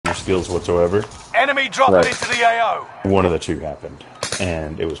skills whatsoever. Enemy dropping into the AO. One of the two happened,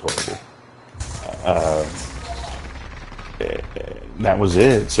 and it was horrible. That was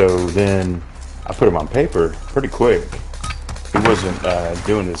it. So then I put him on paper pretty quick. He wasn't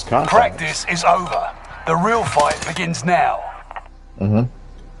doing his contract. Practice is over. The real fight begins now. Mm-hmm.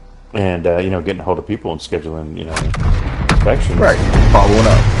 And you know, getting a hold of people and scheduling, you know, inspections. Right. Following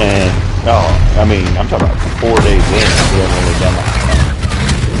up. And I mean, I'm talking about 4 days in. We haven't really done that.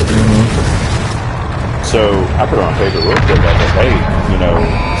 So I put it on paper real quick. I said, hey, you know,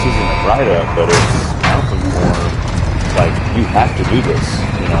 this isn't a write-up, but it's counseling form. Like, you have to do this,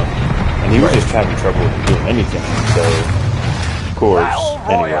 you know. And he was just having trouble doing anything. So, of course,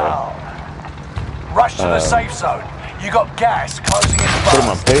 anyway. Rush to the safe zone. You got gas closing in fast. Put him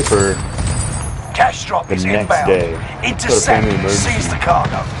on paper. Cash drop is next inbound. day. Intercept. Seize the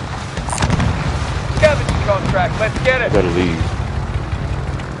cargo. Scavenging contract. Let's get it. I gotta leave.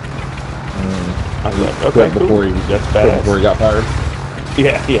 I was like, okay, cool. That's badass. Before he got fired?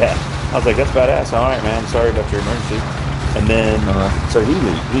 Yeah. I was like, that's badass. All right, man. Sorry about your emergency. And then, so he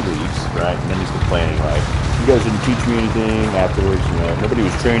leaves, right? And then he's complaining, like, you guys didn't teach me anything afterwards, you know, nobody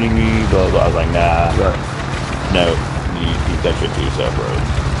was training me, blah, blah. I was like, nah, no, you keep that shit to yourself, bro.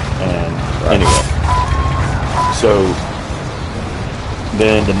 And anyway, so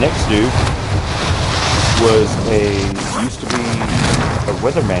then the next dude used to be a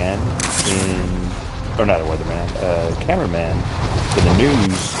weatherman or not a weatherman, cameraman for the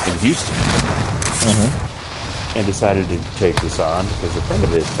news in Houston. And decided to take this on because a friend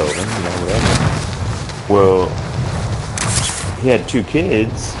of his told him, you know, whatever. Well, he had 2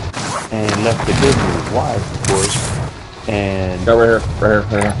 kids and left the kids with his wife, of course. And right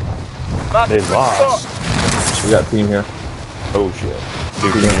here. They lost. We got a team here. Oh shit!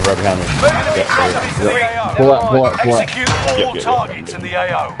 Dude, right behind me. Pull up. Execute all targets in the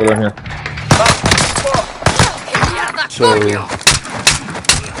AO. Put it here. So.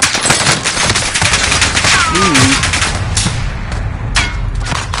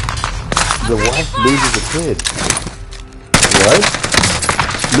 The wife loses a kid. What?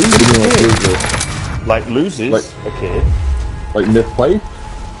 Loses a kid. Like loses a kid. Like misplaced?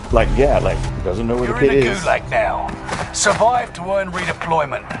 Like doesn't know where the kid is. You're in a gulag now. Survive to earn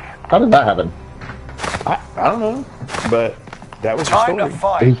redeployment. How did that happen? I don't know, but that was time the to story.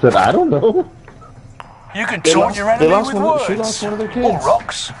 fight. He said, I don't know. You can taunt your enemy with words. She lost one of their kids. Or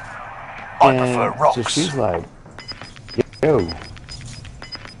rocks. I prefer rocks. So she's like, yo,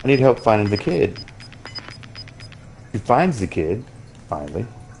 I need help finding the kid. She finds the kid, finally.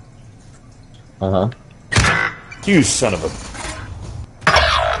 You son of a...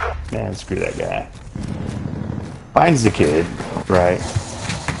 Man, screw that guy. Finds the kid, right?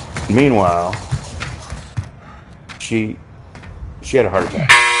 Meanwhile, she had a heart attack.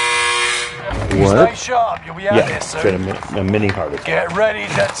 What? Stay sharp, you'll be out there soon. She had a mini heart attack. Get ready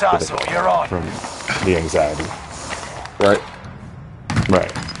to tussle, you're on. From the anxiety. Right.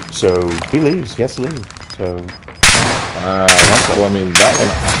 So he leaves. He has to leave. So. Well, I mean, that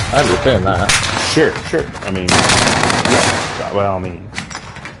one, I understand that. Sure. I mean, yeah. Well, I mean,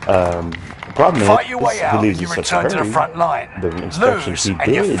 the problem Fight your way out. he leaves You in such a return to the hurry. front line. The inspections he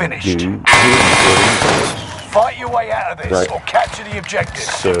and you're did finished. do. Fight your way out of this, or capture the objective.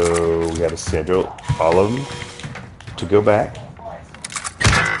 So we got to schedule all of them to go back.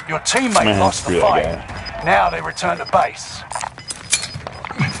 Your teammate lost the fight. Now they return to base.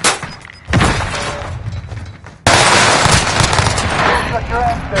 Got your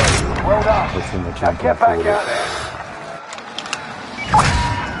hands dirty. Well done. Now get back out there.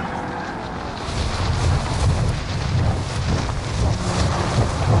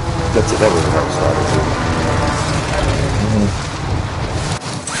 That's it. That was how it started.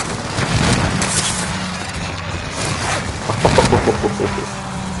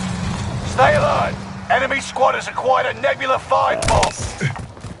 Stay alert. Enemy squad has acquired a Nebula 5 bomb.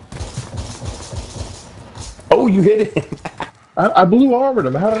 Oh, you hit it. I blue armored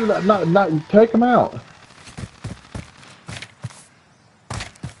him. How did that not take him out?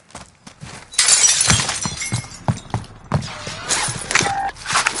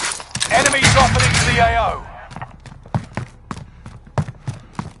 Enemy dropping into the AO.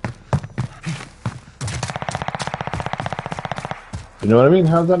 You know what I mean?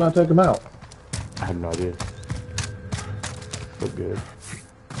 How does that not take him out? I have no idea. Look good.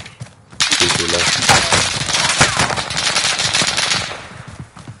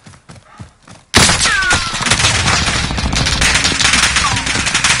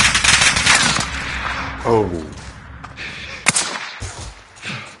 Oh.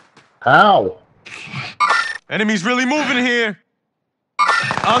 How? Enemies really moving here.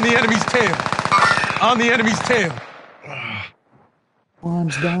 On the enemy's tail. On the enemy's tail.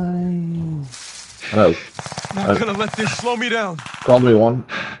 One's dying. No. Not gonna let this slow me down. Call me one.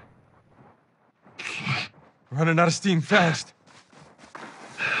 Running out of steam fast.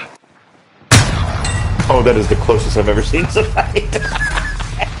 Oh, that is the closest I've ever seen somebody.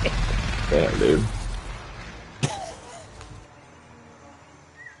 Damn, dude.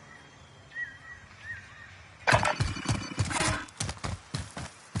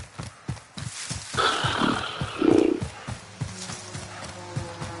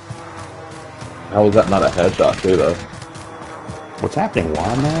 How was that not a headshot, too, though? What's happening?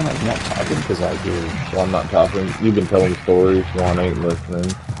 Why, man? I'm not talking because I do. Well, I'm not talking. You've been telling stories. Juan ain't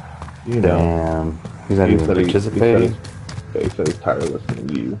listening. You know. Damn. He's not even participating. He said he's tired of listening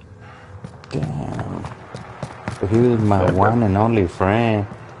to you. Damn. But he was my one and only friend.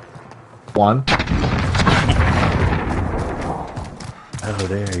 Juan? Oh,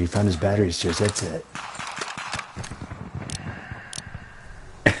 there. He found his batteries to his headset.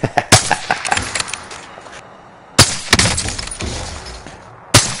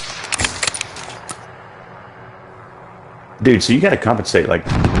 Dude, so you gotta compensate like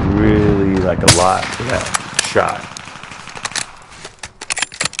really like a lot for that shot.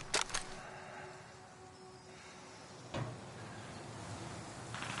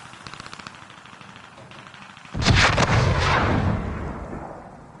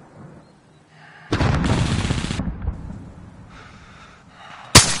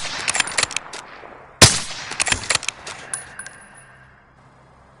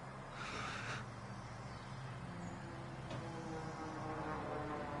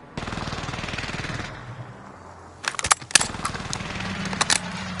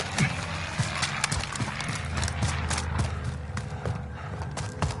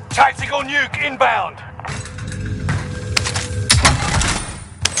 Tactical nuke inbound.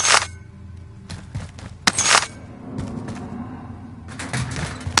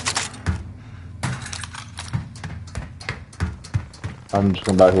 I'm just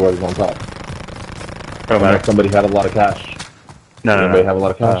going back to where I was on top. Oh, man. Somebody had a lot of cash. No, no, Anybody no. have a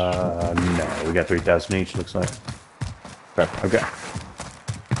lot of cash? No, we got 3,000 each, looks like. Okay. I've got...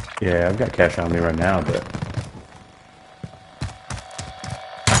 Yeah, I've got cash on me right now, but...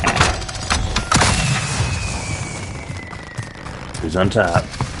 Who's on top?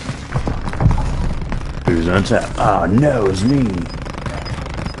 Who's on top? Oh, no, it's me.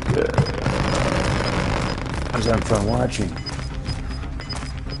 Good. I was having fun watching.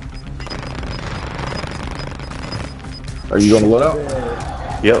 Are you going to load out?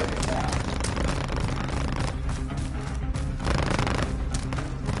 Yep.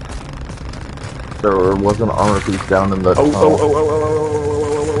 There was an armor piece down in the Oh, tunnel.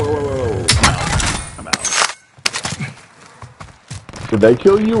 I'm out. Did they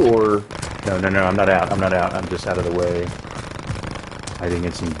kill you, or? No, I'm not out. I'm not out. I'm just out of the way. Hiding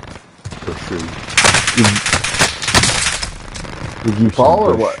in some bush tree. Did you fall,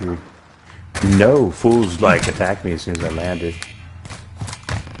 or what? Tree. No, fools like attacked me as soon as I landed.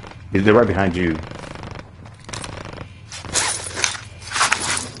 They're right behind you.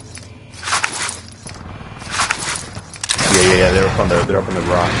 Yeah. They're up on the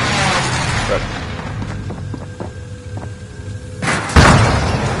rock. But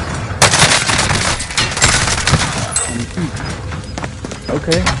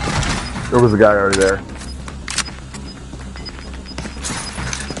okay. There was a guy already there.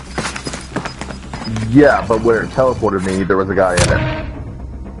 Yeah, but where it teleported me, there was a guy in it.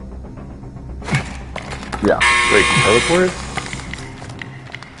 Yeah. Wait, teleported?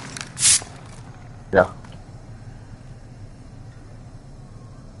 Yeah.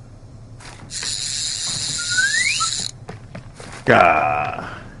 Gah.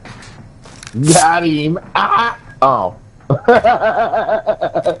 Got him. Ah. Oh.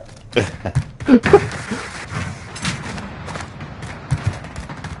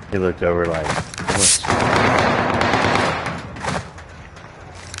 He looked over like, what's...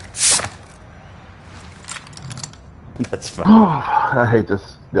 That's fine. I hate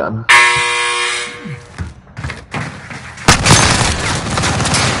this gun.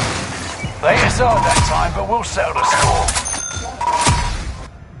 They aside that time, but we'll settle the score.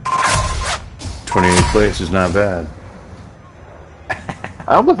 28th place is not bad.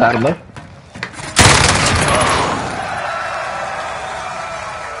 I almost had him there.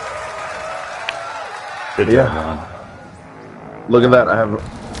 Good Yeah. job, man. Look at that. I have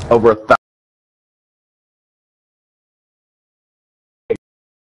over 1,000.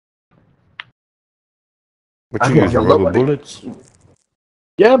 What I you got using, yellow, rubber buddy. bullets?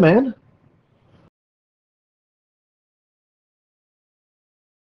 Yeah, man.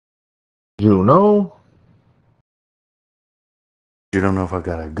 You know? You don't know if I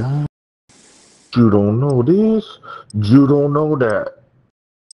got a gun. You don't know this. You don't know that.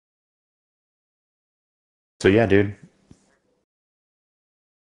 So yeah, dude.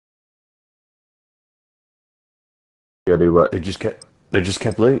 Yeah, dude, what? They just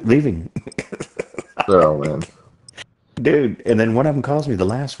kept leaving. Oh, man. Dude, and then one of them calls me. The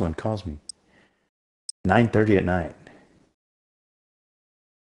last one calls me. 9:30 at night.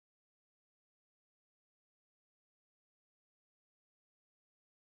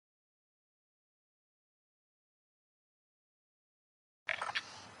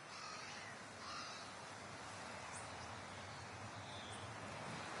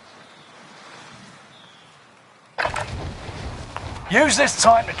 Use this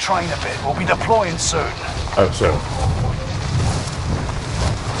time to train a bit. We'll be deploying soon. Oh, so.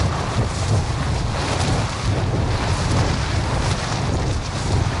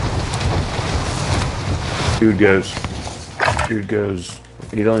 Dude goes,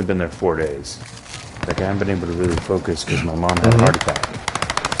 he'd only been there 4 days. Like, I haven't been able to really focus because my mom had a heart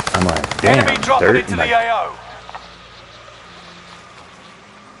attack. I'm like, damn. Enemy dropping into the AO.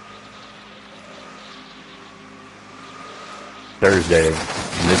 Thursday,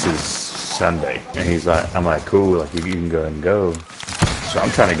 and this is Sunday. And he's like, I'm like, cool, like, you can go ahead and go. So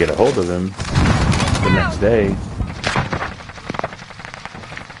I'm trying to get a hold of him the next day.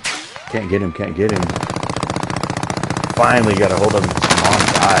 Can't get him. Finally got a hold of him. Mom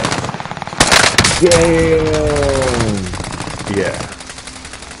died. Damn! Yeah.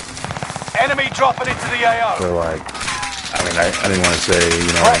 Enemy dropping into the AO. So, like, I mean, I didn't want to say,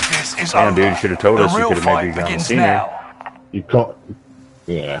 you know, Practice is damn, over. dude, you should have told The us. You real could have maybe fight gone and begins seen now. her. You can't.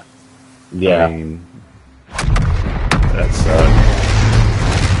 Yeah. Yeah. I mean, that sucked.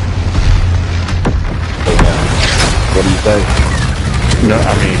 What do you think? No,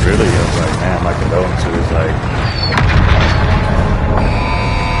 I mean, really, I was like, man, my condolences. Like,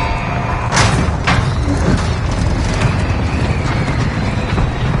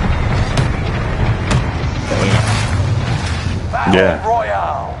 yeah.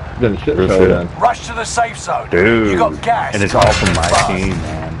 Royale. Then shit Real show shit. then. Rush to the safe zone. Dude, You got gas. and it's all from my Fast. team,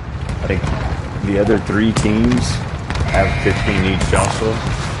 man. I think the other 3 teams have 15 each also,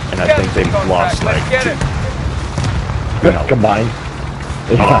 and I think they've lost like 2. You know, Combined.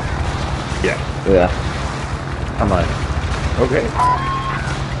 Yeah. yeah. Yeah. I'm like, okay.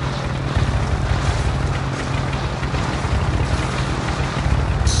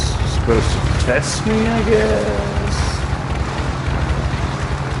 Supposed to test me, I guess.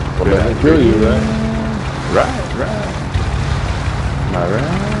 Well, they kill you, right? Right. Am I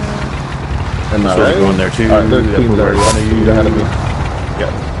right? Am I So right? we're going there too. Alright, there's That teams was there. one of you. Teams ahead of me.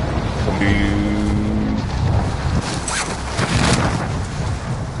 Yeah.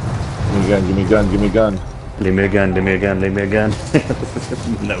 Give me gun. Leave me a gun.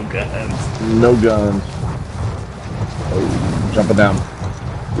 No guns. No guns. Oh, jumping down.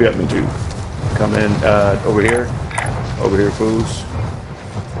 Yeah, me too. Come in, over here. Over here, fools.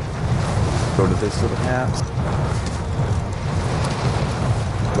 Go to this little house.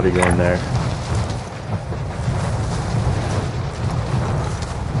 What are you going there?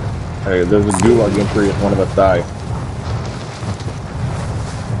 Hey, there's a gulag entry if one of us die.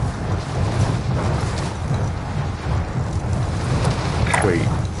 Wait,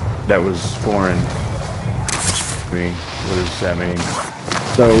 that was foreign. Me. What does that mean?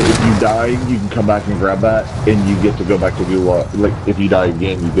 So if you die, you can come back and grab that, and you get to go back to gulag. Like, if you die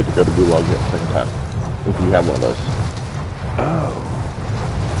again, you get to go to gulag the second time. If you have one of those.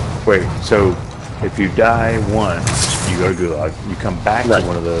 Oh. Wait, so if you die once, you go to gulag. You come back Right. to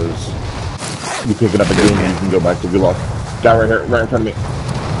one of those. You pick it up again, and you can go back to gulag. Guy right here, right in front of me.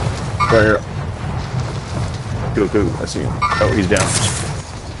 Right here. Cool. I see him. Oh, he's down.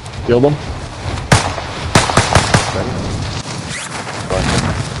 Killed him.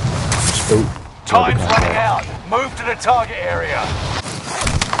 Oh, Time's running out. Move to the target area.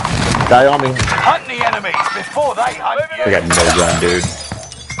 Guy on me. Hunt the enemies before they hunt you. I got no gun, dude.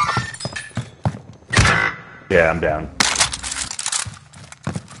 Yeah, I'm down.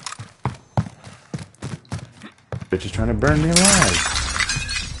 Bitch is trying to burn me alive.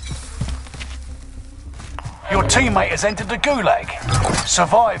 Your teammate has entered the gulag.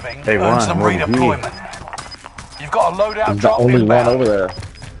 Surviving Hey, earns Ron, them what have you? redeployment. You've got a loadout There's the drop only one inbound. over there.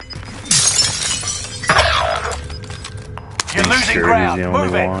 You're losing Sure, ground. he's the Move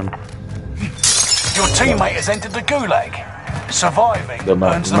only it. one. Your teammate has entered the gulag. Surviving There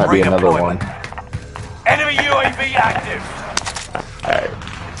might, earns them might be another one. redeployment. Enemy UAV active. Alright.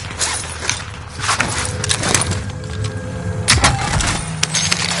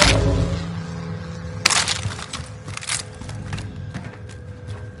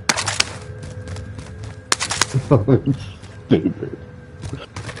 Stupid.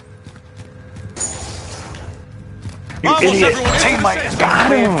 You Almost idiot. everyone is Teammate has been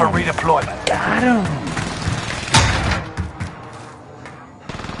cleared for redeployment. Got him.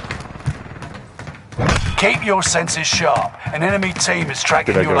 Keep your senses sharp. An enemy team is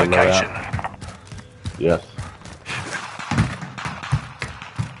tracking Did I your go low location. Yes.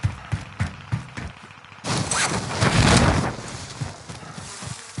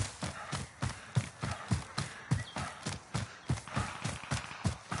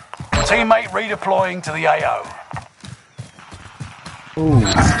 Teammate redeploying to the AO.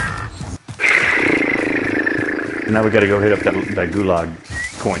 Now we got to go hit up that gulag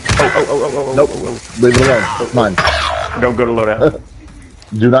point. Nope. Leave it alone. It's mine. Don't go to loadout.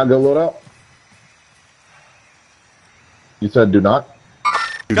 Do not go load out. You said do not?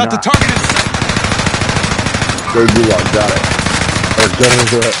 Do Got the not. target in sight. Go gulag. Got it. Or go to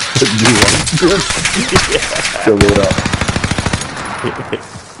the gulag. Go load out.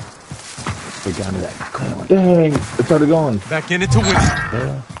 We got that corner. Dang. It's already gone. Back in it to win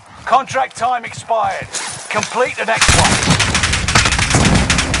it. Contract time expired. Complete the next one.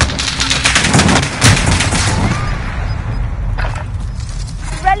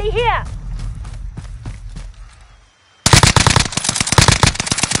 Rally here!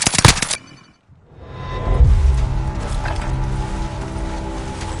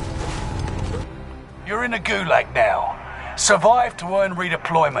 You're in a gulag now. Survive to earn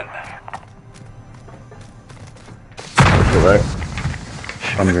redeployment. Correct.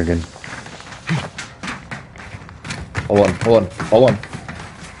 I'm drinking. Hold on.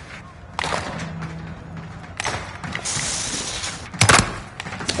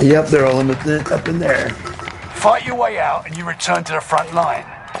 Yep, they're all in up in there. Fight your way out and you return to the front line.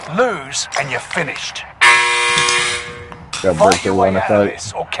 Lose and you're finished. Got Fight break your the way line of out of sight.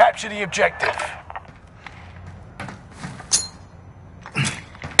 this or capture the objective.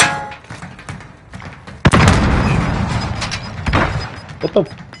 What the?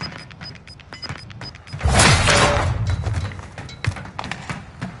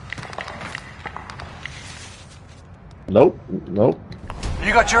 Nope.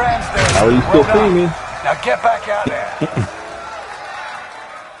 You got your hands there. How are you still Well done. seeing me? Now get back out there.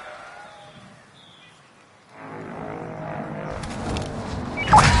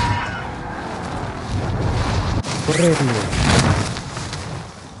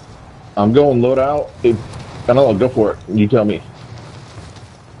 I'm going load out. I don't know, go for it. You tell me.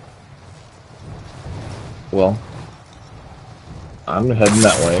 Well, I'm heading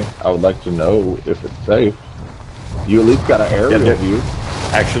that way. I would like to know if it's safe. You at least got an aerial Yeah, view.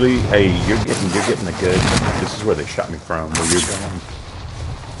 Actually, hey, you're getting a good. This is where they shot me from. Where you're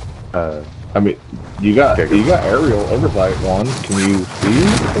going. I mean, you got Okay, you got aerial oversight one. Can you see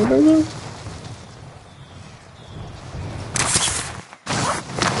anything?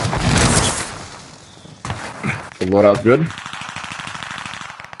 The loadout's good.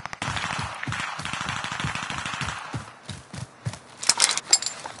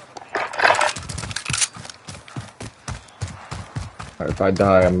 Alright, if I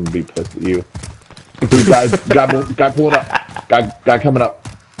die, I'm gonna be pissed at you. Dude, guy pulling up. Guy coming up.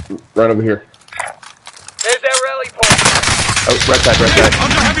 Right over here. There's that rally point. Oh, right side.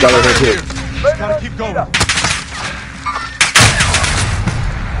 Under heavy Got it fire here. here. Gotta keep going.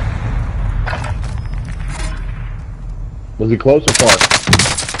 Was he close or far?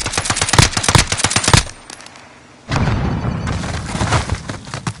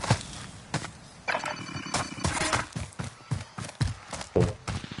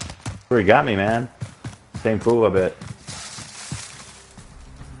 Where he got me, man. Same fool, I bet.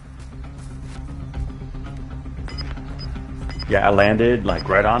 Yeah, I landed like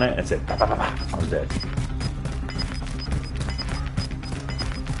right on it and said, bah, bah, bah, bah. I was dead.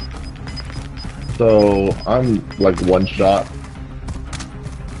 So I'm like one shot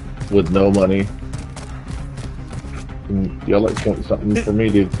with no money. And y'all like point something for me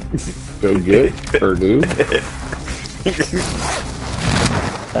to go get or do?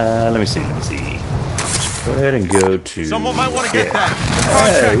 Let me see. Go ahead and go to. Someone might want to get that.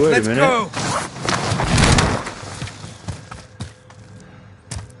 Hey, Contract, wait a let's minute. go.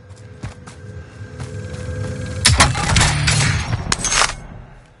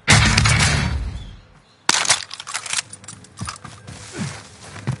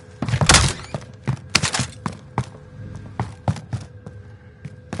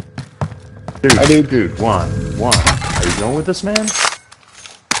 Dude, one. Are you going with this, man?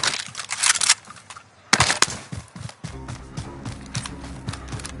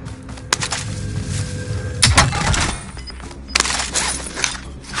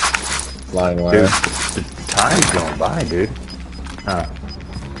 Flying wire. Dude, the Time's going by, dude.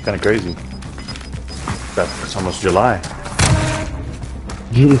 Kind of crazy. It's almost July.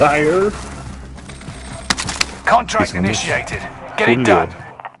 Liar. Contract initiated. Get it done.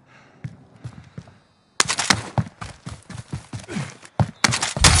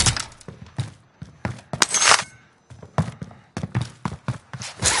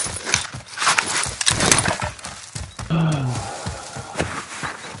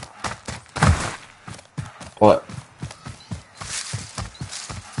 What?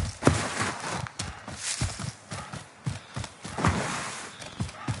 I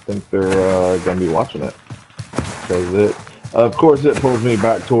think they're gonna be watching it. Because it, of course, it pulls me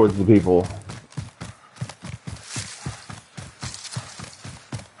back towards the people.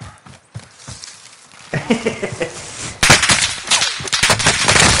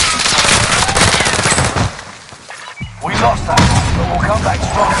 We lost that one, but we'll come back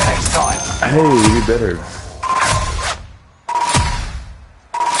stronger next time. Hey, you better.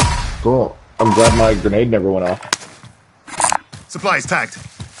 Cool. I'm glad my grenade never went off. Supplies tagged.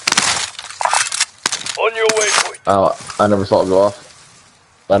 On your way, boy. Oh, I never saw it go off.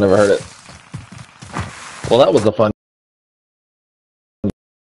 I never heard it. Well, that was a fun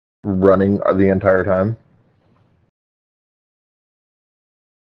running the entire time.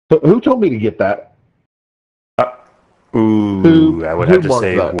 Who told me to get that? Ooh, I would have to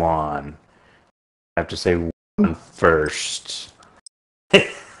say that? Juan. I have to say Juan first. I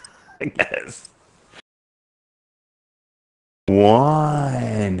guess.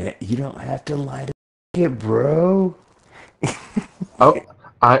 Juan, you don't have to lie to it, bro. Oh,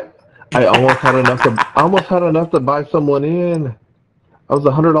 I almost had enough to buy someone in. I was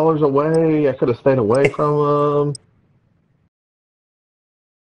 $100 away. I could have stayed away from them.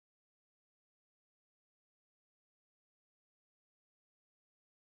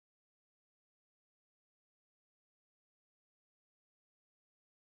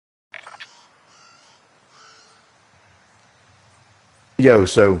 Yo,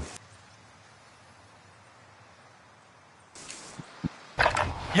 so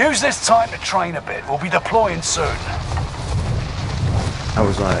Use this time to train a bit. We'll be deploying soon. I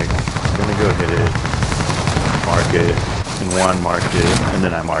was like, I'm gonna go hit it, mark it, and Juan marked it, and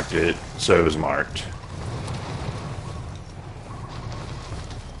then I marked it, so it was marked.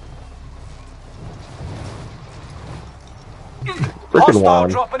 Freaking Hostile Juan.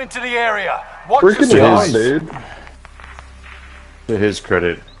 dropping into the area. Watch Freaking the Juan, skies. dude. To his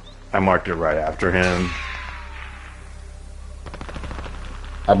credit, I marked it right after him.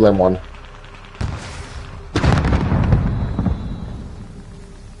 I blame Juan.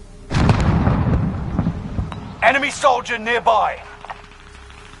 Enemy soldier nearby.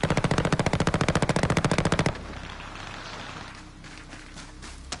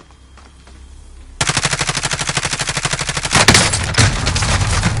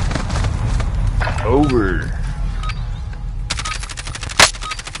 Over.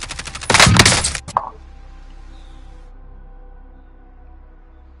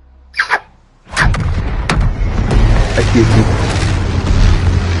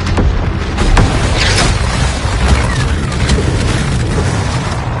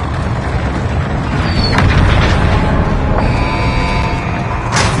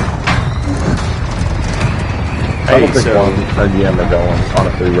 I don't think Juan and Yam are going,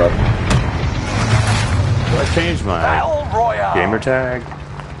 honestly, rough. I changed my Battle Royale. gamer tag.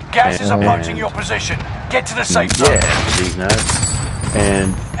 Gas is and- approaching your position. Get to the safe zone. Yeah, these nuts.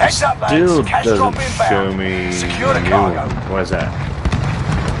 And Heads up, lads. still Cash doesn't drop inbound. show me Secure the a new cargo. one. What is that?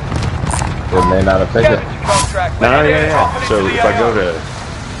 It may not have taken it. Contract. No, We're yeah. dropping So into if the I go AO. to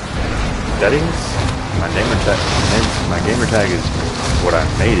settings, my gamer tag is what I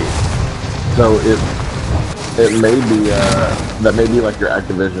made it. So it may be that may be like your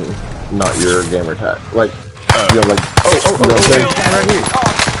Activision, not your gamer tag. Like you know, like you know what I'm saying? Right here.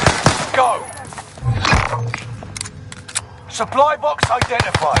 Go. Supply box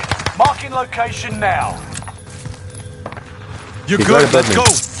identified. Marking location now. You're He's good. right above Let's me. go.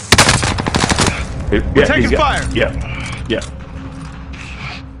 We're taking fire. Yeah. Yeah.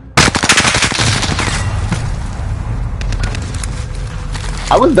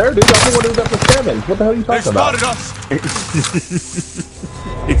 I was there, dude. I'm the one who got the scamming. What the hell are you They've talking about? spotted us.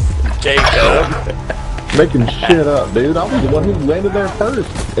 Jacob. Making shit up, dude. I was the one who landed there first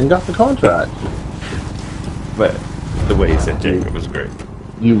and got the contract. But the way he said Jacob was great.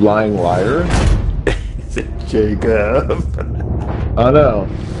 You lying liar. He said Jacob. I know.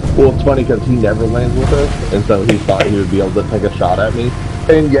 Well, it's funny because he never lands with us, and so he thought he would be able to take a shot at me,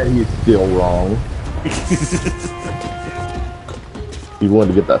 and yet he's still wrong. He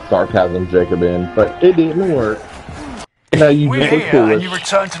wanted to get that sarcasm Jacob in, but it didn't work. Now you We're just look here and foolish. you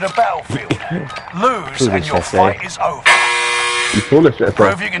return to the battlefield. Lose and Foolish, your I say. fight is over. You foolish. I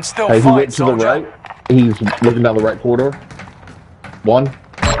Prove said. you can still Hey, he fight, went to the soldier. right. He's looking down the right corridor. One.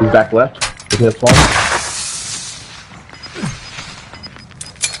 He's back left. With his phone.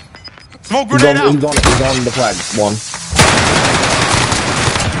 Smoke He's grenade on, out. he's on the flag. One.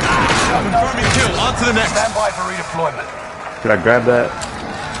 Confirming kill. On to the next. Stand by for redeployment. Could I grab that?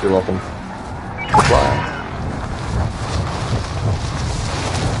 You're welcome. Supply.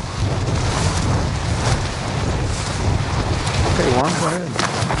 Okay, Juan, go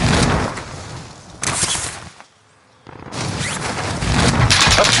ahead.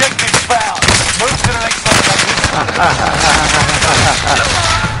 Objectives found. Move to the next location.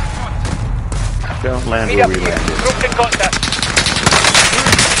 Don't land where we landed. Group in contact.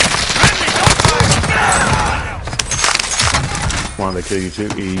 Juan, they kill you too?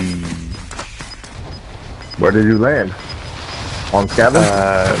 Where did you land? On Scavenge?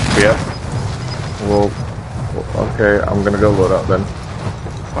 Yeah. Well, okay, I'm gonna go load up then.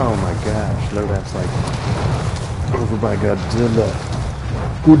 Oh my gosh, loadout's like over by Godzilla.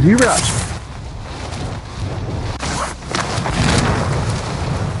 Gojira!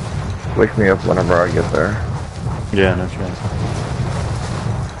 Wake me up whenever I get there. Yeah, that's right.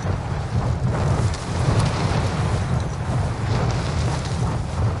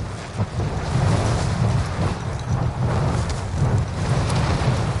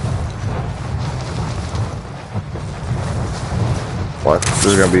 What?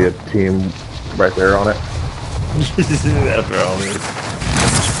 There's gonna be a team right there on it? After all this.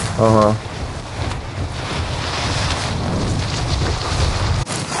 Uh-huh.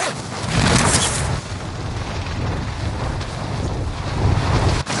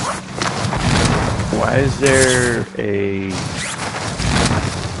 Why is there a...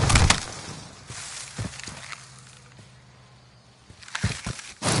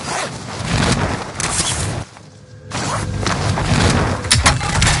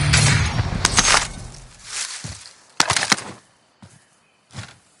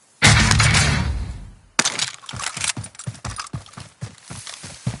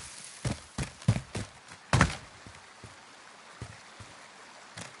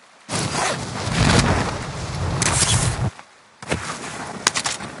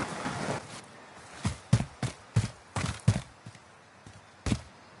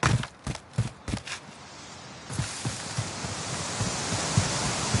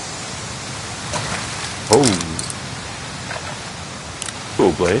 Oh.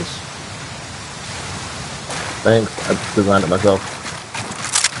 Cool place. Thanks, I designed it myself.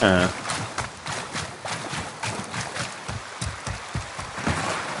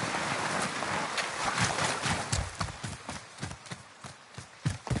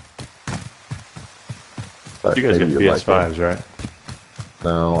 But You guys got maybe you'd like PS5s, it. right?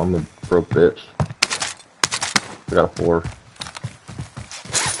 No, I'm a broke bitch. I got a 4.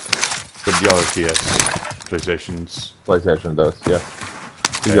 But y'all are PS. PlayStations. PlayStation does, yeah.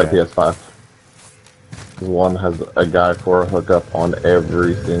 He's got a PS5. One has a guy for a hookup on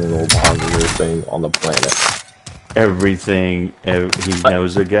every single positive thing on the planet. Everything. He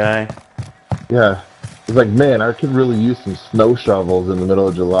knows a guy. Yeah. He's like, man, I could really use some snow shovels in the middle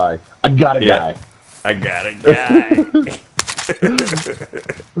of July. I got a guy. I got a guy.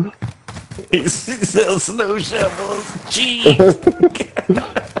 He sells snow shovels. Cheap.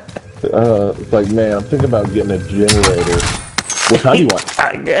 It's like, man, I'm thinking about getting a generator. What kind do you want?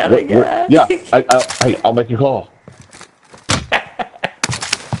 I got a guy. Yeah, I'll make you call.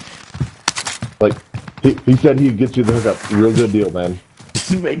 Like, he said he'd get you the hookup. Real good deal, man.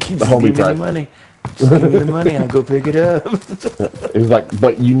 Just making The give homie me the price. money. Just give me the money. I'll go pick it up. He's like,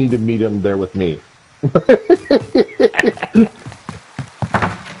 but you need to meet him there with me.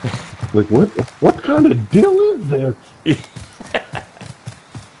 Like, what kind of deal is this?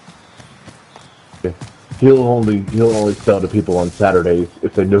 Yeah. He'll only sell to people on Saturdays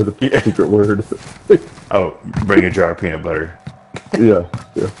if they know the secret word. Oh, bring a jar of peanut butter. Yeah.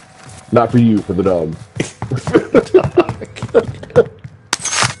 Not for you, for the dog.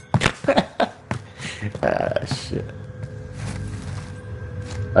 Shit.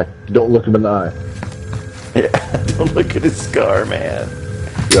 Don't look him in the eye. Yeah, don't look at his scar, man.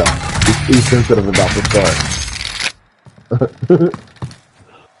 Yeah, he's sensitive about the scar.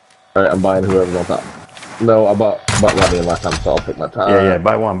 Alright, I'm buying whoever's on top. No, I bought Rodney in last time, so I'll take my time. Yeah,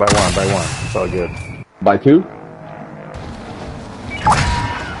 buy one. It's all good. Buy 2?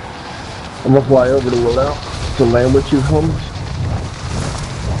 I'm gonna fly over to Willow to land with you, homies.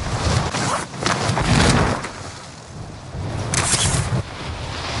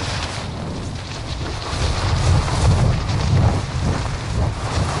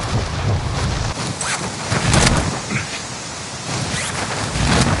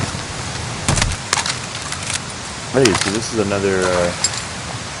 Hey, so this is another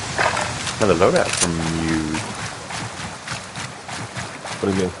loadout from you. What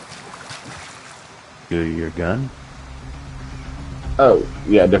do you mean? Your gun? Oh,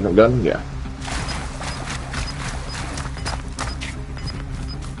 yeah, different gun? Yeah.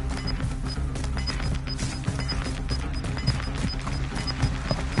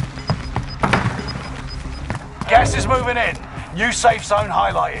 Gas is moving in. New safe zone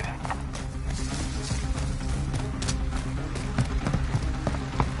highlighted.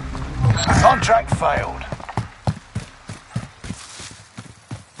 Contract failed.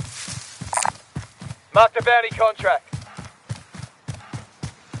 Mark the bounty contract.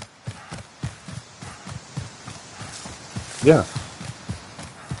 Yeah.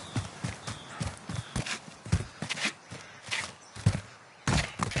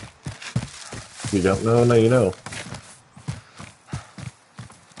 You don't know? Now you know.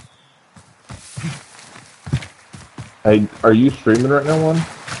 Hey, are you streaming right now, one?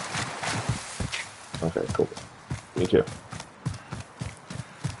 Okay, cool. Me too.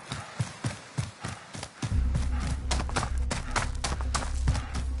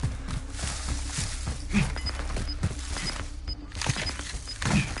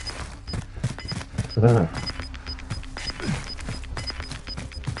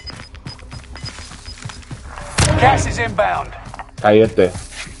 Gas is inbound. Cállate.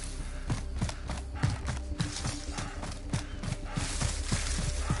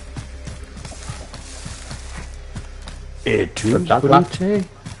 Chocolate?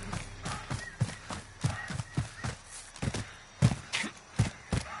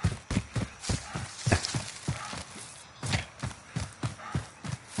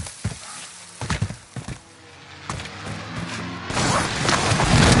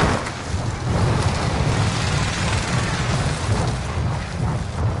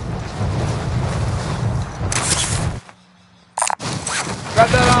 Grab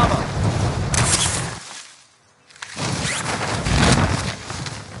that armor.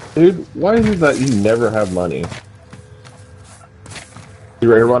 Dude, why is it that you never have money? You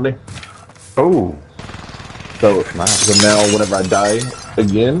ready, Rodney? Oh. So now whenever I die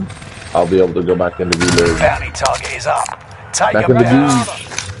again, I'll be able to go back into reload. Bounty target is up. Take Back a in the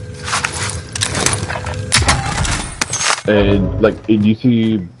better. And like, you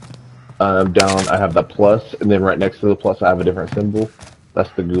see down, I have the plus, and then right next to the plus, I have a different symbol. That's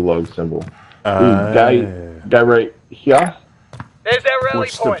the gulag symbol. Ooh, guy right here. There's our rally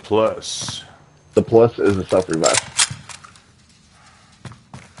What's the point. plus? The plus is a self-revive.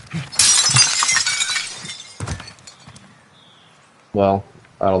 Well,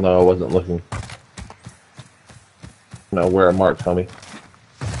 I don't know. I wasn't looking. No, where are marks, homie?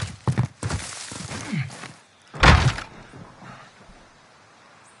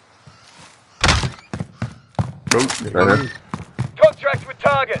 Right here. Contract with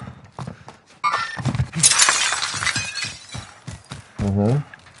target.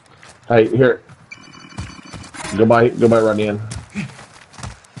 Hey, here. Go by Rodney in.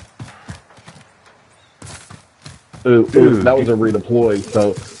 Ooh, that was a redeploy.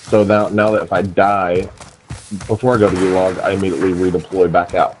 So now that if I die before I go to gulag, I immediately redeploy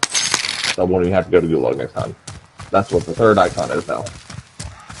back out. So I won't even have to go to gulag next time. That's what the third icon is now.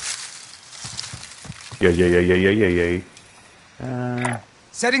 Yeah.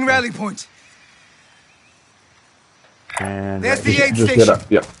 Setting rally point. And There's the aid Just get station.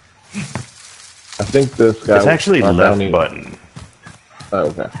 up. Yep. I think this guy. it's actually left bounty. button. Oh,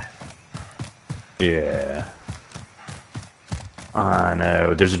 okay. Yeah. I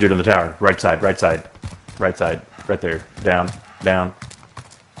know. There's a dude on the tower. Right side. Right there. Down. Got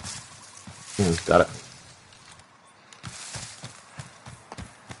it.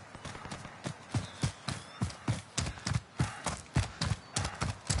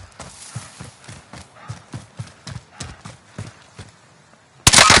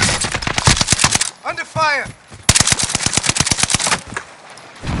 Under fire.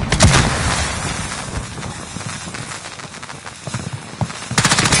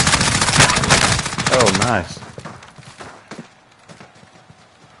 Oh, nice.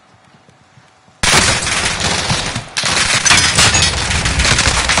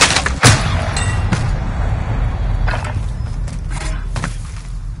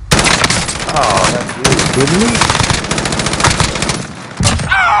 Oh, that's really good meat.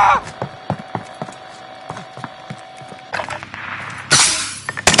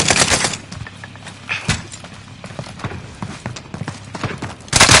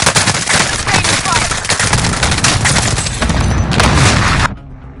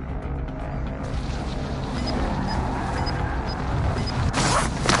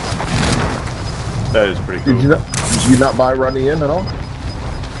 That is pretty cool. Did you know? Did you not buy running in at all?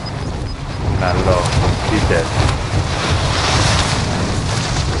 Not at all. He's dead.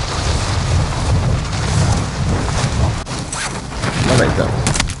 That makes sense.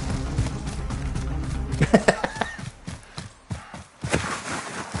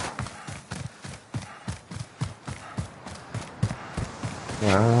 I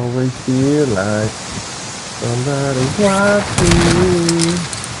always feel like somebody's watching me.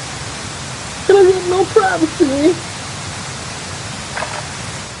 Can I get no privacy?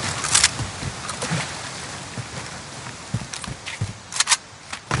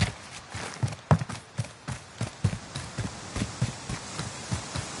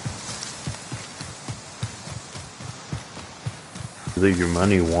 Leave your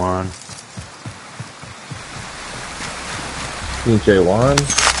money, Juan. DJ Juan.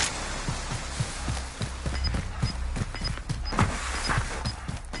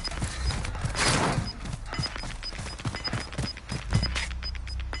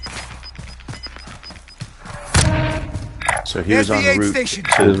 So he was on the aid route. station. to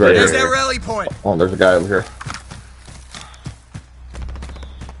He's right There's here. their rally point. Oh, there's a guy over here.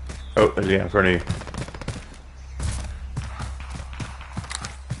 Oh, there's a guy in front of you.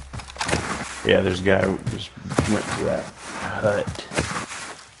 Yeah, there's a guy who just went to that hut.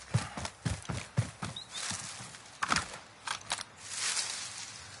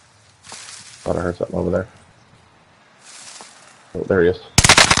 Thought I heard something over there. Oh, there he is.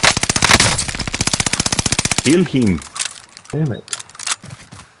 Kill him. Damn it.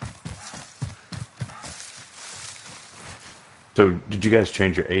 So, did you guys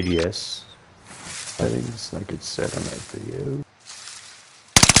change your ADS settings like it said on that video?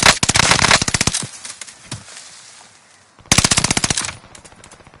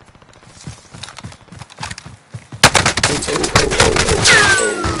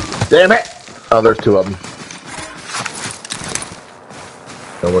 Damn it! Oh, there's two of them.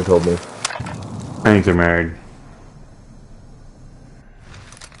 No one told me. I think they're married.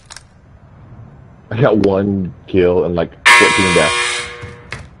 I got one kill and like 14 deaths.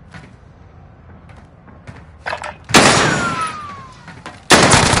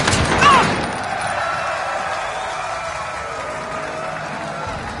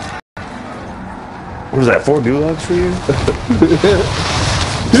 What was that, 4 gulags for you?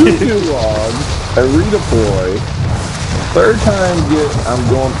 2 logs, I redeploy. Third time I'm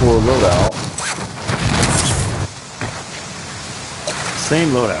going for a loadout. Same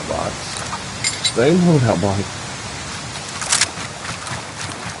loadout box. Same loadout box.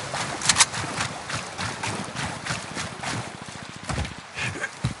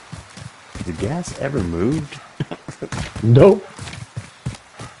 The gas ever moved? Nope.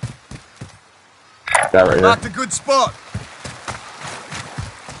 Guy right here. Marked a good spot.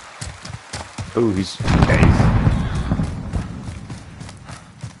 Oh, he's... Okay.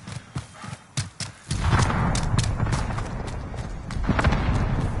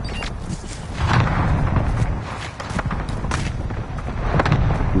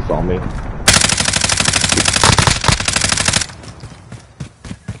 He saw me.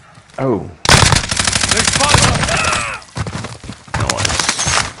 Oh. They spotted us.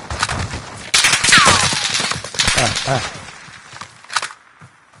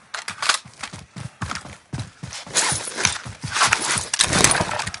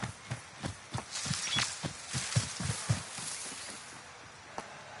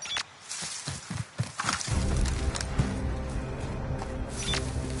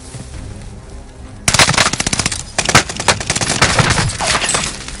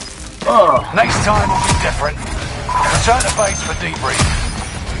 Next time will be different. Return to base for debrief.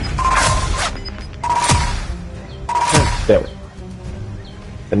 There we go.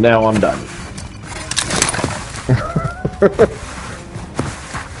 And now I'm done.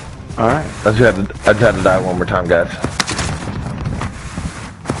 Alright. I just had to die one more time, guys.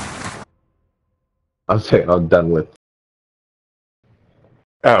 I was saying I'm done with.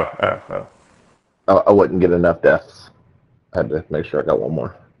 Oh. I wouldn't get enough deaths. I had to make sure I got one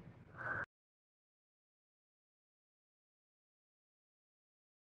more.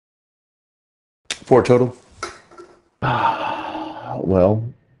 Four total? Well,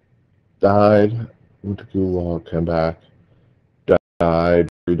 died, went to Gulag, came back, died,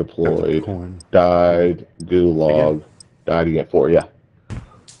 redeployed, Coin. died, Gulag, Again? died again. 4, yeah.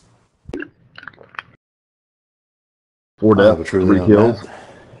 4 I'll have a deaths, truly 3 on kills. that.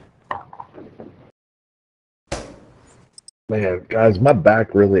 Man, guys, my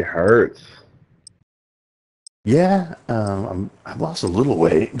back really hurts. Yeah, I've lost a little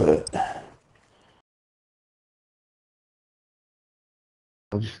weight, but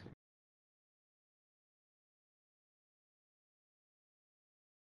I'm just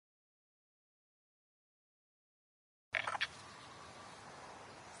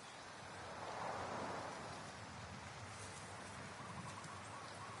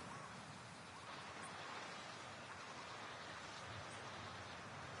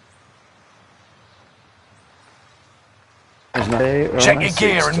Check your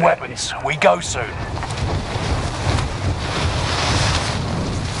gear and weapons. We go soon.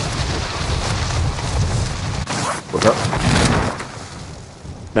 What's up?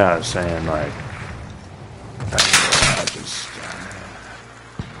 No, I was saying like.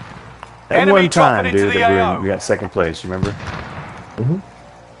 At Enemy one time, dropping into dude, the that AO. we got second place. You remember?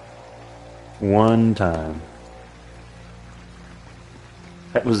 One time.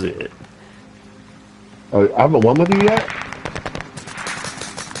 That was it. Oh, I haven't won with you yet?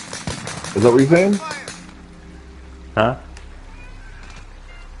 Is that what you're saying? Huh?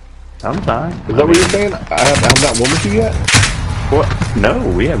 Sometime. Is that what you're saying? I have not won with you yet? What? No,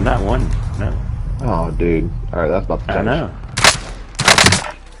 we have not won. No. Oh, dude. Alright, that's about to change. I know.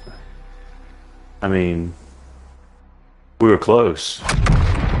 I mean, we were close. One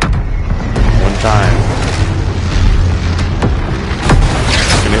time.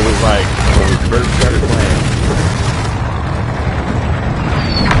 And it was like when we first started playing.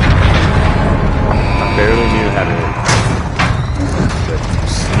 I barely knew how to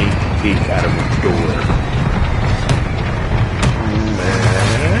sneak peek out of the door.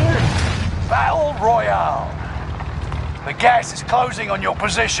 Battle Royale. The gas is closing on your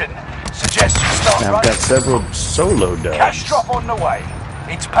position. Suggest you start Now I've got running. several solo dubs. Cash drop on the way.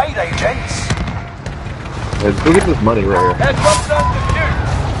 It's payday, gents. Let's go get this money right here. Airdrop zone defused.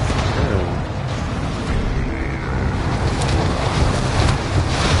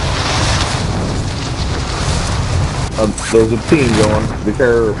 There's a team going. Be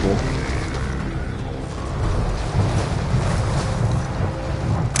careful.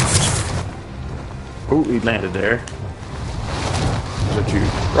 Oh, he landed there. Is that you?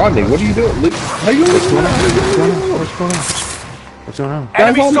 Rodney, what are you doing? How you doing? What's going on? What's going on? What's going on? Guys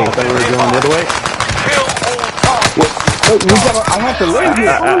Enemy on me. I thought we were going the other way. Kill all targets. I have to land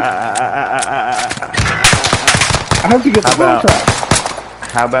here first. I have to get the How about- contract.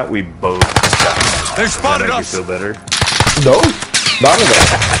 How about we both? They Does that spotted make you us. feel better? No, not at all.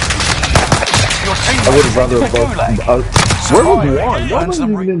 Your team I would have rather the both. gulag. Where was Survive. one? One Earns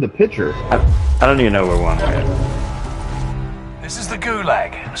wasn't them even in the picture. I don't even know where one went. This is the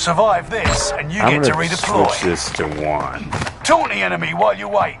gulag. Survive this, and you I'm get to gonna redeploy. switch this to one. Taunt the enemy while you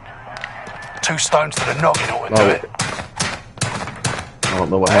wait. 2 stones to the noggin ought to do it. I don't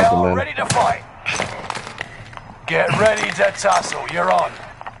know what They happened, are man. ready to fight. Get ready to tussle. You're on.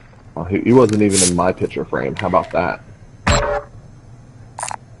 Oh, he wasn't even in my picture frame. How about that?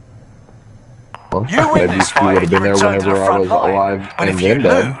 Well, You win maybe this he fight would and have you been there return to the whenever I front was line. alive But and if you then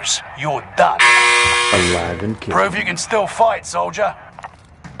dead. lose, you're done. Alive and killed. Prove you can still fight, soldier.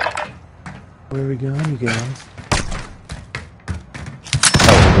 Where are we going, you guys?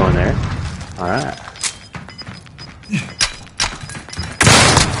 Oh, we're going there? Alright. You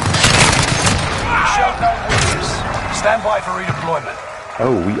showed no weakness. Stand by for redeployment.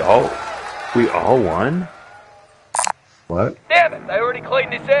 Oh, we all won? What? Damn it, they already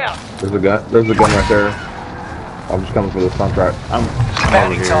cleaned this out. There's a gun. There's a gun right there. I'm just coming for this contract. I'm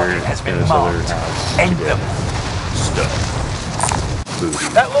Bounty over target here has in been this other marked. house. End them. Stuff. Booty.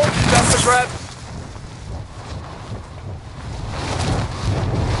 That launch is up for grabs.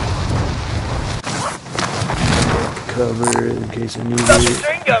 Cover in case I need That it.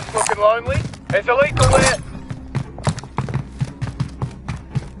 machine gun's looking lonely. There's a lethal there.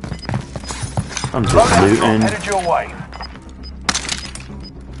 I'm just Loadout drop looting. headed your way.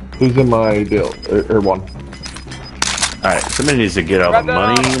 Who's in my deal? Or one. Alright, somebody needs to get all the Grab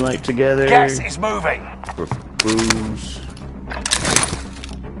that money armor. like together. Gas is moving. For booze.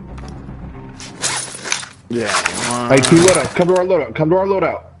 Yeah. Hey, 2 loadouts. Come to our loadout. Come to our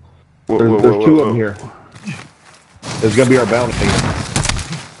loadout. There's 2 of them here. It's gonna be our bounty.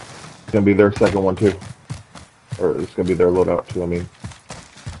 It's gonna be their second one too. Or it's gonna be their loadout too, I mean.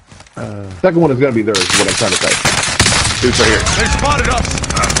 Second one is gonna be theirs, is what I'm trying to say. Dude's right here. They spotted us.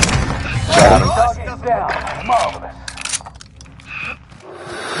 Target is down. Marvelous.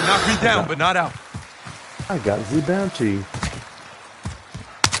 Knock me down, but not out. I got the bounty.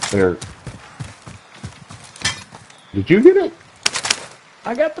 There. Did you get it?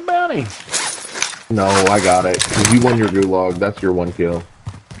 I got the bounty. No, I got it. 'Cause you won your gulag. That's your 1 kill.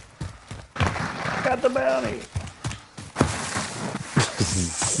 I got the bounty.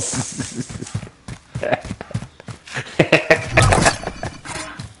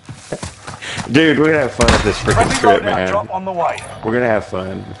 Dude, we're gonna have fun at this freaking Friendly trip, loadout man. drop on the way. We're gonna have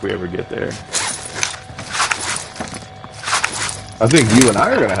fun if we ever get there. I think you and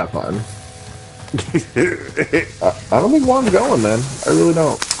I are gonna have fun. I don't think one's going, man. I really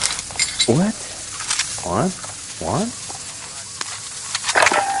don't. What? One?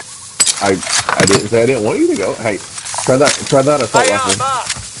 I didn't say I didn't want you to go. Hey, Try that assault rifle.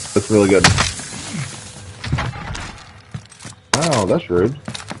 That's really good. Wow, that's rude.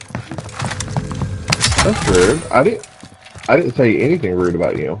 That's rude. I didn't say anything rude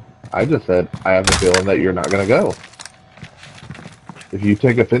about you. I just said I have a feeling that you're not gonna go. If you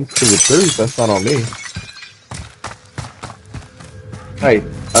take offense to the truth, that's not on me. Hey,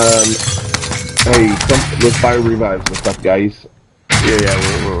 let's buy revives and stuff, guys. Yeah.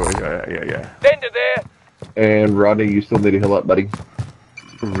 Send it there. And Rodney, you still need to heal up, buddy.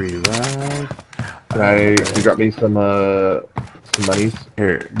 Revive. Can you drop me some monies?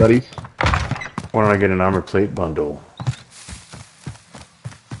 Here, buddies. why don't I get an armor plate bundle?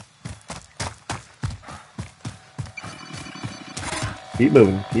 Keep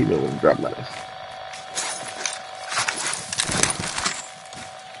moving, drop monies.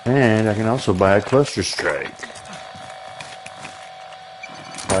 And I can also buy a cluster strike.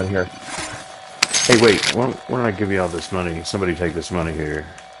 Right here. Hey, wait, why don't I give you all this money? Somebody take this money here.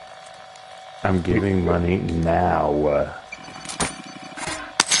 I'm giving money now.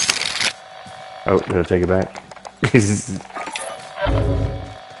 Oh, did I take it back?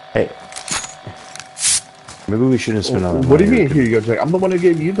 Hey. Maybe we shouldn't spend all that money. What do you mean, here you go, Jake? I'm the one who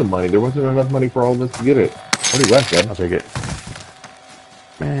gave you the money. There wasn't enough money for all of us to get it. What do you left, man? I'll take it.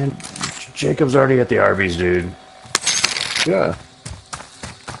 Man, Jacob's already at the Arby's, dude. Yeah.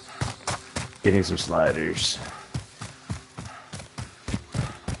 Getting some sliders.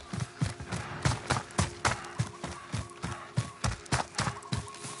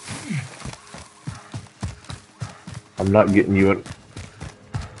 I'm not getting you in.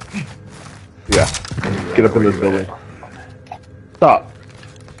 Yeah. Get up in this building. Stop.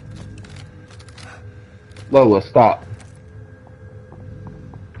 Lola, stop.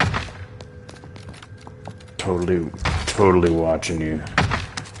 Totally watching you.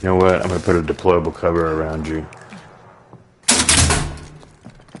 You know what? I'm gonna put a deployable cover around you.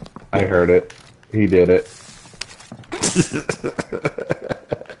 I heard it. He did it.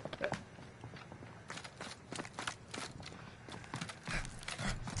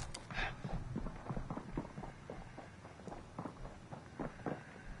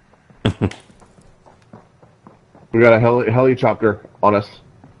 We got a helicopter on us.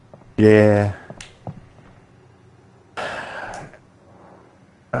 Yeah.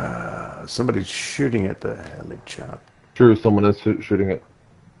 Somebody's shooting at the helicopter. True, someone is shooting it.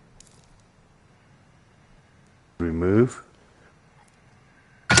 Remove.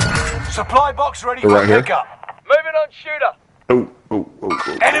 Supply box ready They're for right here. pickup. Moving on shooter. Oh.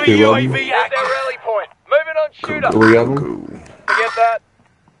 Enemy Two of them. UAV There's their active. rally point. Moving on shooter. 3 of them. Cool. Forget that.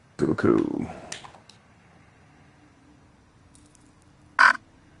 Cool.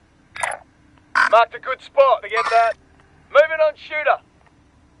 Marked a good spot. Forget that. Moving on shooter.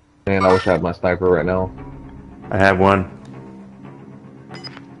 Man, I wish I had my sniper right now. I have one.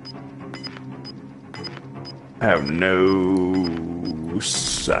 I have no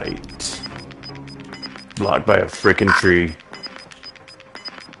sight. Blocked by a frickin' tree.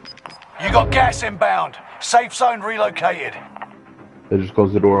 You got gas inbound. Safe zone relocated. They just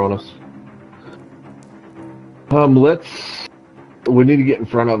closed the door on us. We need to get in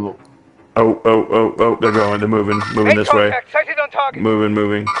front of them. Oh, they're going, they're moving this way. Contact. Sighted on target.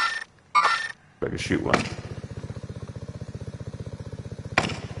 Moving. I can shoot one.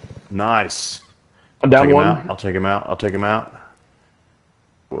 Nice. Down Take him one. out. I'll take him out.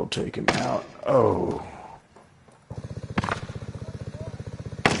 We'll take him out. Oh.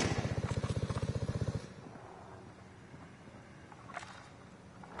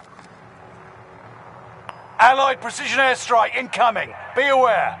 Allied precision airstrike incoming. Be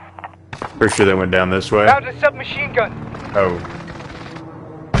aware. Pretty sure they went down this way. Found a submachine gun. Oh.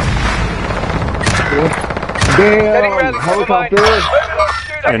 Getting ready. Damn! Helicopter! Moving on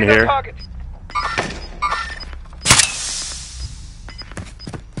shooter. In Hit on here. target.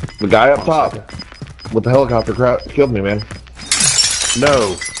 The guy up top with the helicopter killed me, man.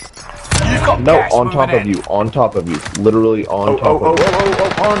 No. You've got No, gas on moving top in. of you. On top of you. Literally on top of you.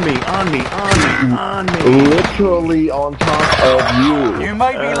 On me. Literally on top of you. You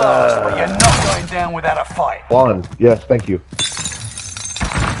may be lost, but you're not going down without a fight. Juan, yes, thank you.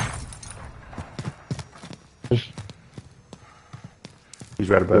 Just He's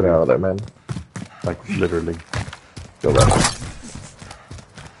right get above out you. of there, man. Like, literally. Go right.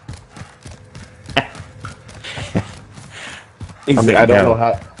 I mean, I don't know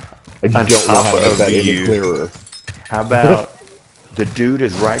how. I On just don't know how to top make of that any you. clearer. How about the dude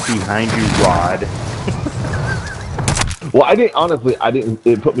is right behind you, Rod? Well, I didn't. Honestly, I didn't.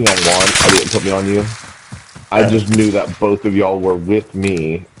 It put me on Juan. I didn't put me on you. I just knew that both of y'all were with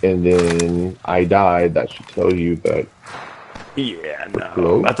me, and then I died. That should tell you that. Yeah, no.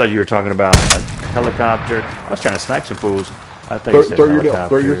 Hello? I thought you were talking about a helicopter. I was trying to snipe some fools. I thought you said Throw your deal.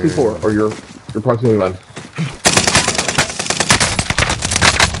 Throw your helicopter. C4 or your proximity mine.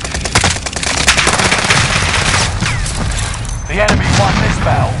 The enemy won this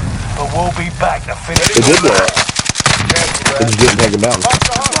battle, but we'll be back to finish It did blow up. It just didn't take him down.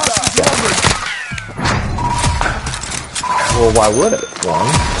 Well, why would it? Wrong.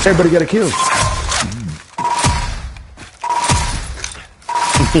 Everybody got a kill.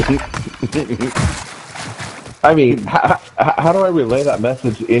 I mean, how do I relay that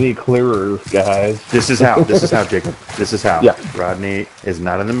message any clearer, guys? This is how, Jacob. This is how. Yeah. Rodney is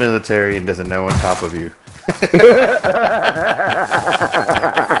not in the military and doesn't know on top of you.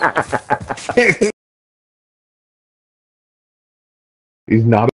 He's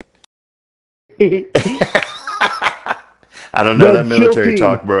not. I don't know No, that military chill,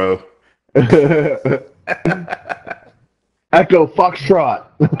 talk, bro. Echo Foxtrot.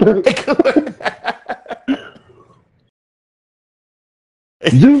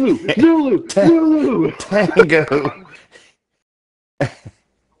 Zulu. Tango.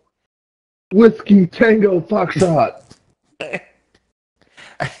 Whiskey Tango Foxtrot.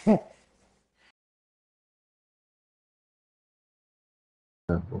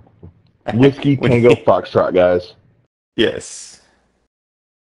 Whiskey Tango Foxtrot, guys. Yes.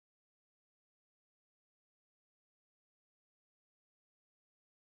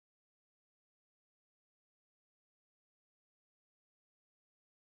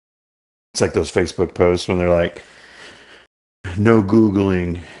 It's like those Facebook posts when they're like, no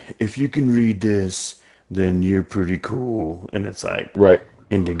Googling. If you can read this, then you're pretty cool. And it's like, Right.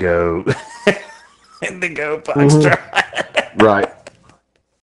 Indigo. Indigo Foxtrot. Right.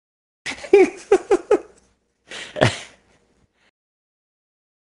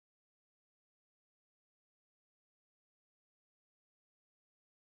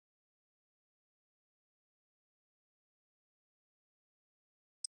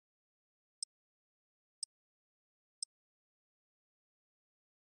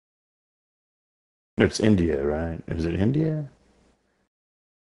 It's India, right? Is it India?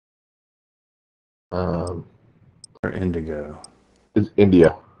 Or Indigo? It's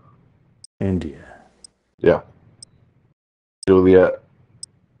India. India. Yeah. Juliet.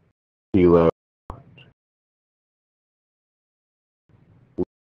 Kilo.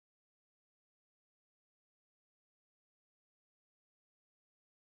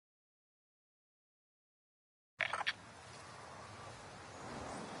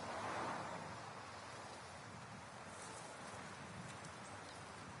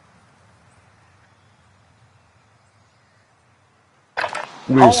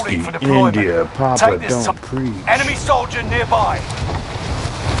 Whiskey, Holding for deployment. India, Papa, Take this don't time. preach. Enemy soldier nearby.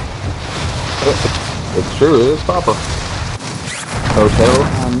 It's true, it is Papa.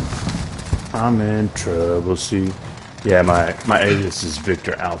 Hotel. I'm in trouble, see. Yeah, my alias is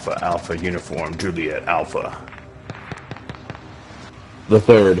Victor Alpha, Alpha Uniform, Juliet Alpha. The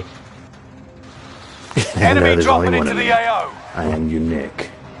third. And Enemy there's dropping only one into of the them. AO. I am unique.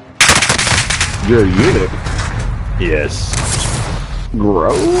 You're a eunuch. Yes.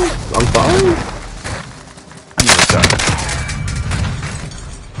 Gross. I'm sorry.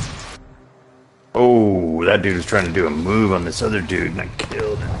 Oh, that dude was trying to do a move on this other dude, and I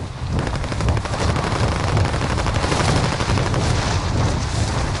killed him.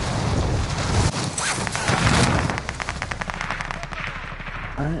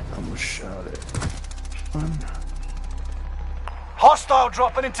 I almost shot it. Hostile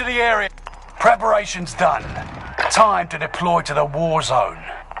dropping into the area. Preparations done. Time to deploy to the war zone.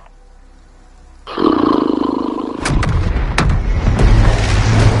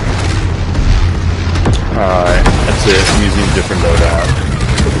 Alright, that's it. I'm using a different loadout.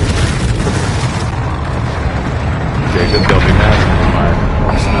 Jacob, don't be mad at me.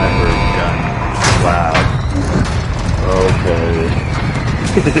 My sniper gun is loud. Okay.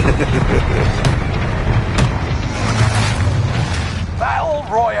 Battle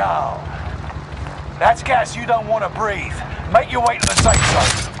Royale. That's gas you don't want to breathe. Make your way to the safe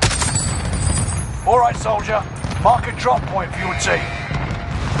zone. Alright, soldier. Mark a drop point for your team.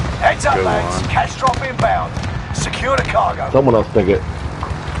 Heads up, Go lads. on. Cash drop inbound. Secure the cargo. Someone else think it.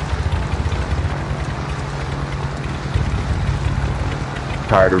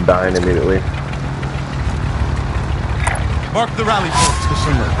 Tired of dying immediately. Mark the rally point. Just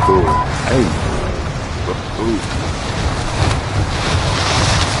somewhere cool. Hey. Ooh.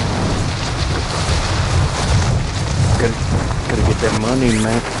 Gotta get that money,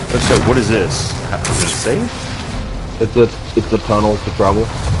 man. So, what is this? Is it safe? It's a tunnel to travel.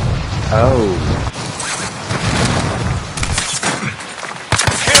 Oh.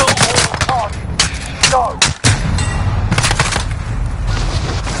 Kill all targets. Go.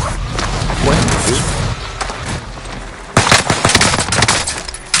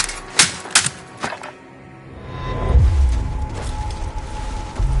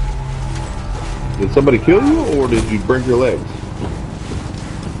 Did somebody kill you, or did you break your legs?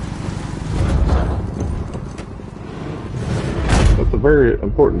 That's a very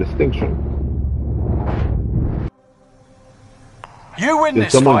important distinction. You win Did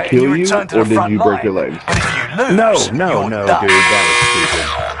this someone fight and kill you you, return to or the did front you line. break your legs? But if you lose, No, you're dude, done. that was stupid.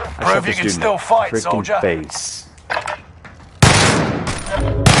 I Prove shot you this can dude in still the fight, freaking soldier. face.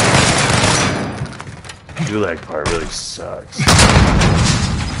 Gulag part really sucks.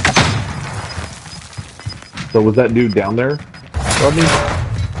 So was that dude down there, Rodney?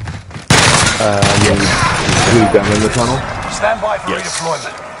 Yes. He was down in the tunnel? Stand by for Yes.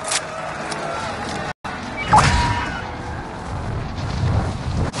 redeployment.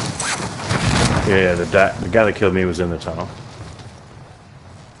 Yeah, the guy that killed me was in the tunnel.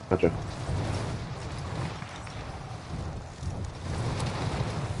 Gotcha.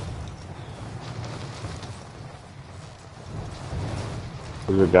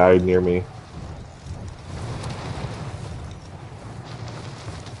 There's a guy near me.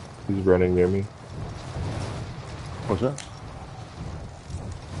 He's running near me. What's that?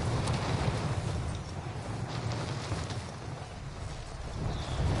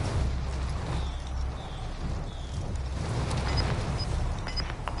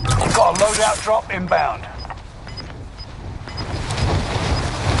 You've got a loadout drop inbound.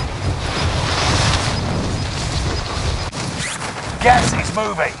 Gas is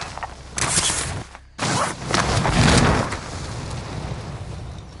moving.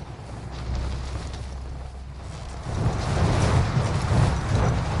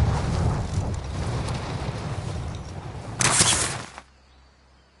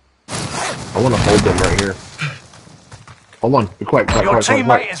 I want to hold them right here. Hold on. Be quiet. Your quiet, teammate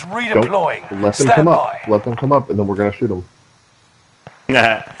quiet. is redeploying. Don't let them Stand come up. by. Let them come up, and then we're gonna shoot them.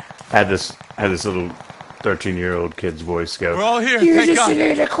 I had this little 13-year-old kid's voice go. We're all here. Thank God.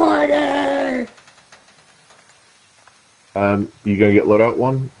 in the corner. You gonna get loadout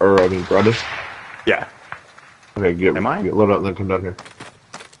one, or I mean, Brody? Yeah. Okay, get Am I? get loadout and then come down here.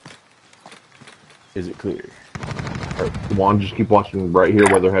 Is it clear? All right, Juan, just keep watching right here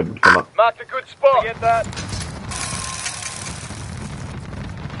where they're heading. Come up. Marked a good spot. Get that.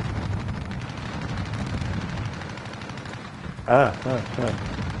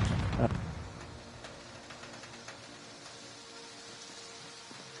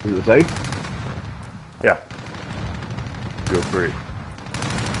 Is it safe? Yeah. Feel free.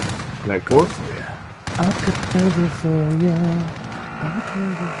 Next door. I'll cover for you.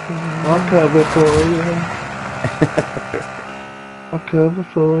 I'll cover for you. I'll cover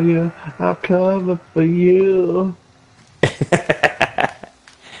for you. I'll cover for you.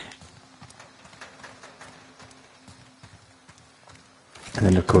 And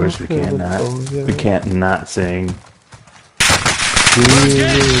then of course we can't not sing. Enemy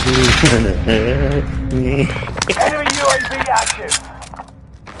UAV active.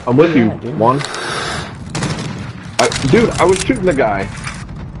 I'm with you, Juan. Dude, I was shooting the guy.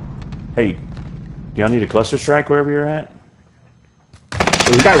 Hey, do y'all need a cluster strike wherever you're at?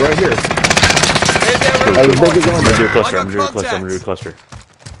 There's a guy right here. I was breaking I'm gonna do a cluster. I I'm got gonna do a cluster. I'm gonna do a contacts. cluster.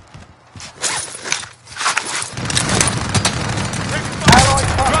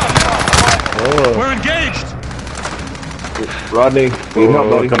 We're engaged. Rodney, need help,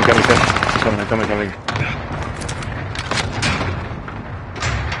 buddy. Coming.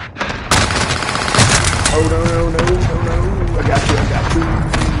 Oh, no. I got you.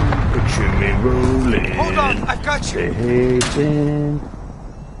 Picture me rolling. Hold on, I've got you. Hating.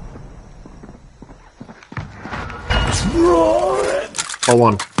 It's roaring. Hold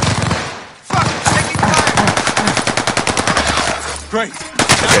on. Fuck, taking fire. Great.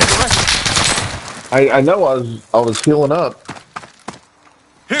 Now the rest. I know I was healing up.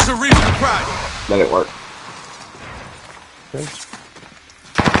 Here's a reason to cry. That didn't work. Here's a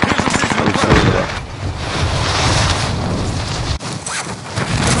reason to cry.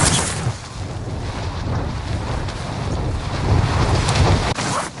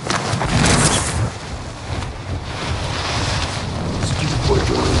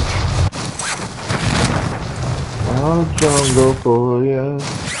 I'll jungle for ya.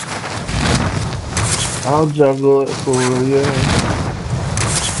 I'll juggle it for ya.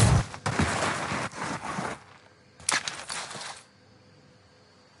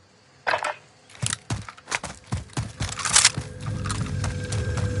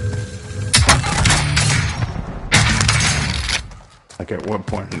 like, at what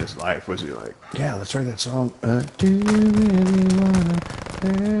point in his life was he like, yeah, let's write that song. Do you really wanna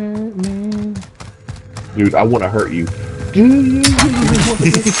hurt me? Dude, I want to hurt you. Do you really want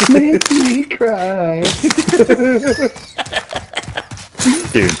to make me cry?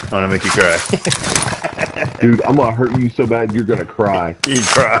 Dude, I want to make you cry. Dude, I'm gonna hurt you so bad you're gonna cry. You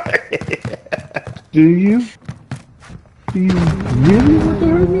cry. Do you? Do you really want to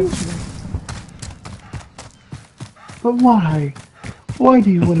hurt me? But why? Why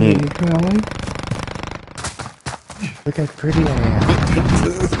do you want to make me cry? Look how pretty I am.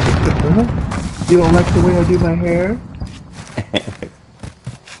 Huh? You don't like the way I do my hair?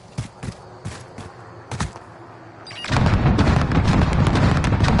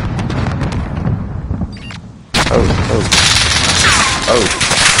 Oh,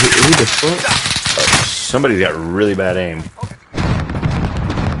 Who the fuck? somebody's got really bad aim.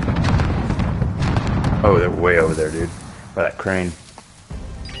 Oh, they're way over there, dude. By that crane.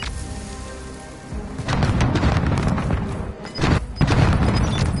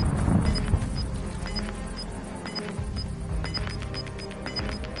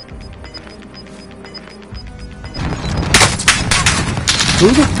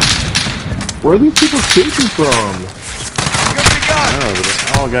 Where are these people shooting from? Oh, but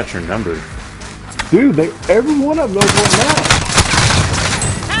they all got your number. Dude, every one of them knows where I'm at.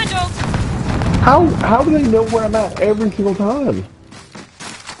 Handled. How do they know where I'm at every single time?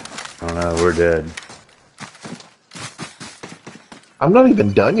 I don't know, we're dead. I'm not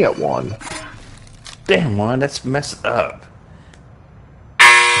even done yet, Juan. Damn, Juan, that's messed up.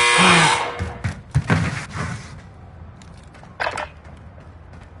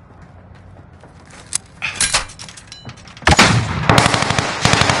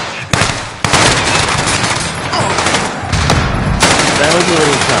 That was a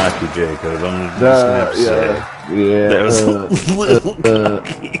little cocky, Jacob. I'm just gonna have to say. Yeah. That was a little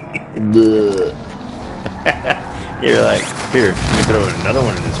cocky. You're like, here, let me throw another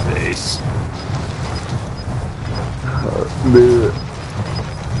one in his face.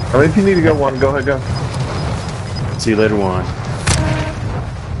 I mean, if you need to go, Juan, go ahead, go. See you later, Juan.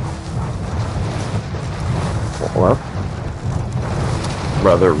 Well,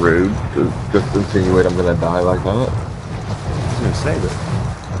 rather rude to just insinuate I'm gonna die like that. I was gonna say that.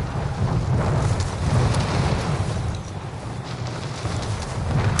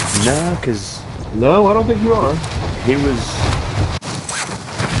 No, because No, I don't think you are. he was.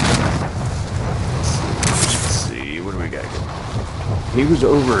 Let's see, what do we got going? He was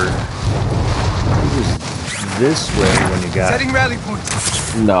over. He was this way when you got. Setting rally point.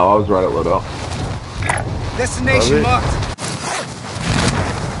 No, I was right at loadout. Destination it? marked.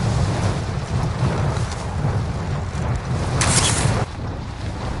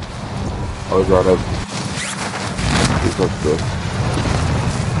 I was right at. Too close to it.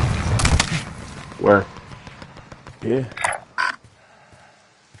 Where? Yeah.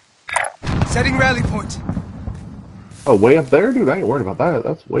 Setting rally point. Oh, way up there, dude. I ain't worried about that.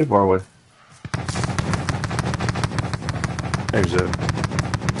 That's way far away. There's a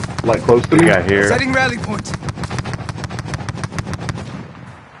Like close to me. guy here. Setting rally point.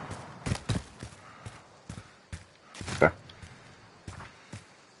 Okay.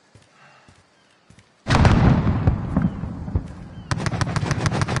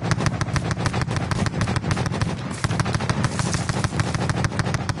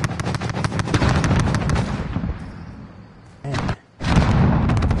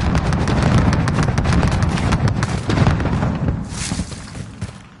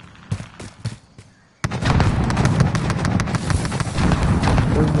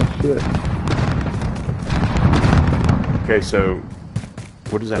 Where's my shit? Okay, so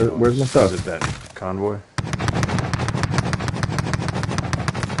what is that? Where's my stuff? Is it that convoy?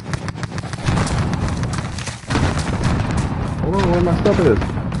 Hold on, where my stuff is.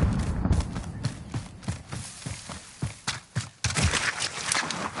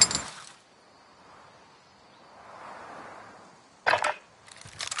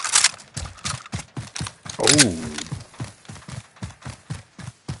 Oh.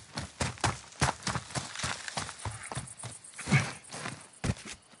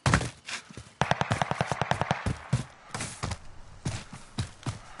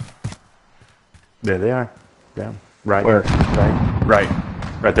 There they are. Down. Right. Where? Right.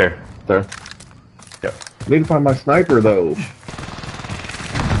 Right there. There. Yep. Need to find my sniper though.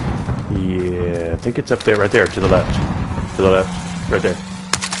 Yeah, I think it's up there, right there, to the left. To the left. Right there.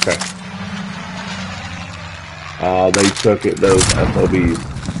 Okay. They took it, those SOBs.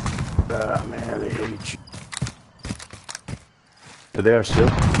 Ah, man, they hate you. But they are still.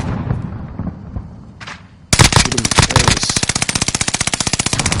 Shoot him in the face.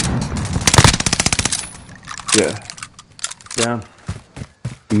 Yeah. Down.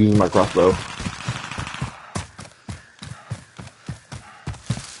 I'm using my crossbow.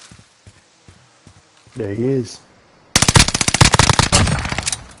 There he is.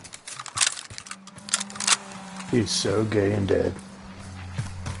 He's so gay and dead.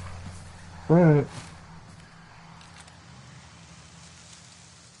 Right.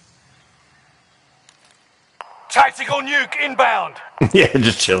 Tactical nuke inbound. Yeah,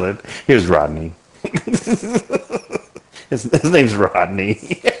 just chilling. Here's Rodney. his name's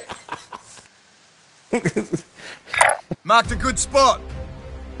Rodney. Marked a good spot.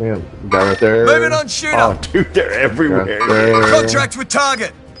 Man, guy right there. Moving on, shooter. Oh, dude, they're everywhere. Right there. Contract with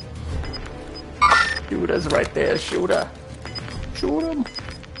target. Shooter's right there. Shooter. Shoot him.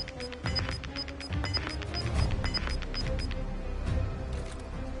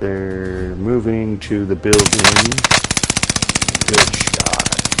 They're moving to the building. Good shot.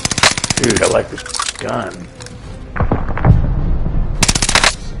 Dude, I like this gun.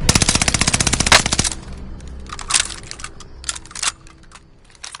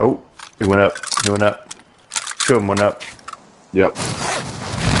 Oh, he went up. He went up. Two of them went up. Yep.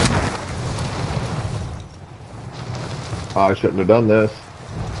 I shouldn't have done this.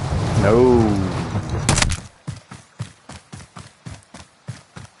 No.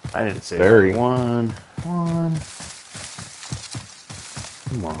 I didn't say Very. one. Come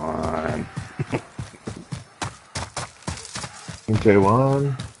on.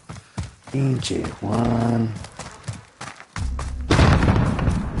 J1. EJ1.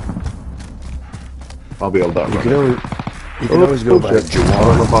 I'll be able to outrun. You can always go by shit. I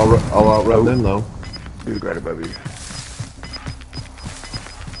don't know if Jawan. I'll outrun them though. Dude right above you.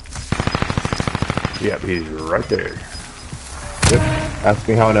 Yep, he's right there. Yep. Ask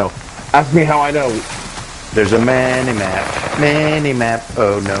me how I know. Ask me how I know. There's a mini map. Mini map.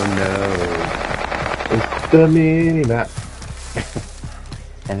 Oh, no, no. It's the mini map.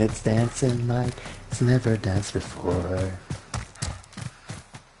 And it's dancing like it's never danced before.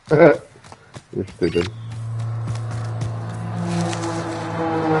 You're stupid.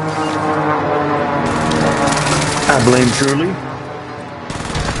 I blame Truly.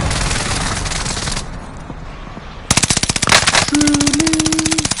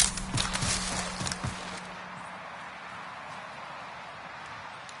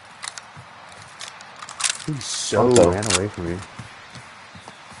 He so ran away from me.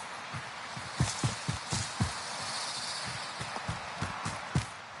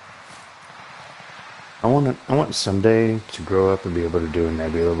 I want someday to grow up and be able to do a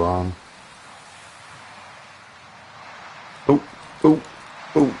nebula bomb. Oh, oh,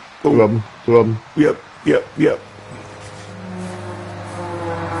 oh, oh. Two of them. Two of them. Yep, yep, yep.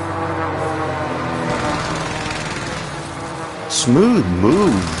 Smooth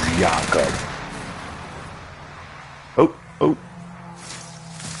move, Jakob. Oh, oh.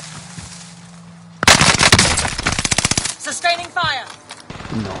 Sustaining fire.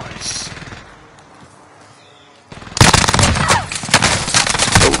 Nice.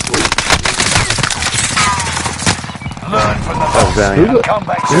 Learn from the That was valiant. come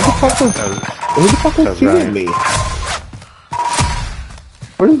back Who the strong. fuck was? Who the fuck was shooting me?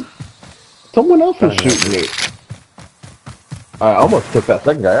 Where is? Someone else was shooting me. I almost took that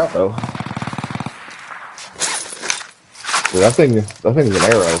second guy out though. Dude, that thing's an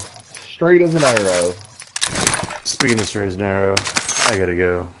arrow. Straight as an arrow. Speaking of straight as an arrow, I gotta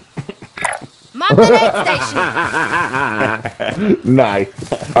go. Mark the next station. Nice.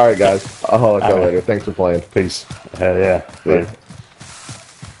 Alright guys, I'll holler at you later. Thanks for playing. Peace. Hell yeah. Yeah.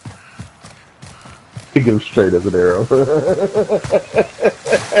 He goes straight as an arrow.